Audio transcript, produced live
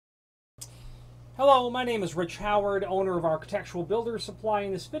Hello, my name is Rich Howard, owner of Architectural Builders Supply,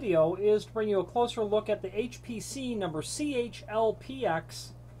 and this video is to bring you a closer look at the HPC number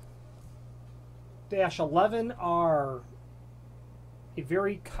Chlpx-11R, a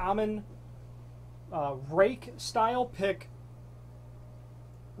very common rake style pick,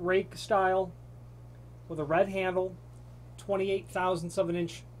 rake style with a red handle, 28 thousandths of an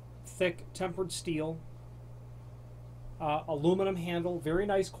inch thick tempered steel, aluminum handle, very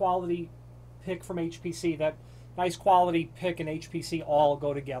nice quality pick from HPC. That nice quality pick and HPC all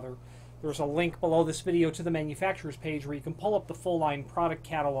go together. There's a link below this video to the manufacturer's page where you can pull up the full line product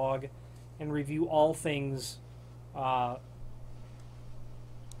catalog and review all things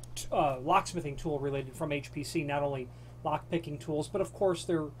locksmithing tool related from HPC. Not only lock picking tools, but of course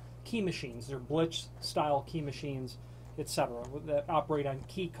their key machines, their Blitz style key machines, etc. that operate on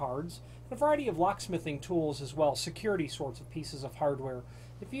key cards. And a variety of locksmithing tools as well, security sorts of pieces of hardware.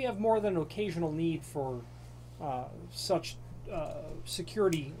 If you have more than an occasional need for such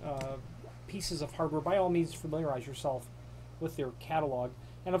security pieces of hardware, by all means familiarize yourself with their catalog.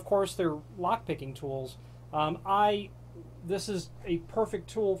 And of course their lockpicking tools. This is a perfect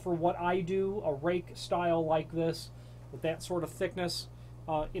tool for what I do. A rake style like this with that sort of thickness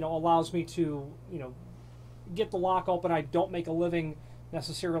allows me to get the lock open. I don't make a living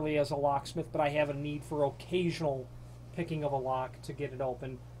necessarily as a locksmith, but I have a need for occasional picking of a lock to get it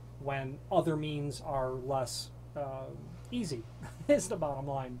open when other means are less easy is the bottom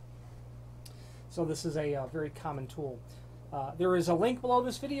line. So this is a very common tool. There is a link below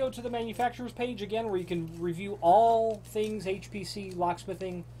this video to the manufacturer's page again where you can review all things HPC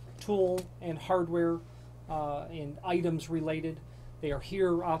locksmithing tool and hardware and items related. They are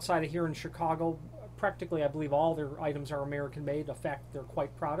here outside of here in Chicago. Practically, I believe all their items are American made, a fact they're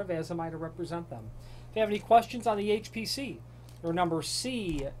quite proud of, as am I to represent them. If you have any questions on the HPC, their number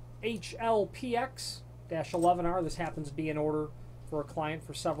Chlpx-11R, this happens to be in order for a client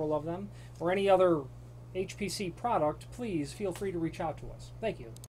for several of them, or any other HPC product, please feel free to reach out to us. Thank you.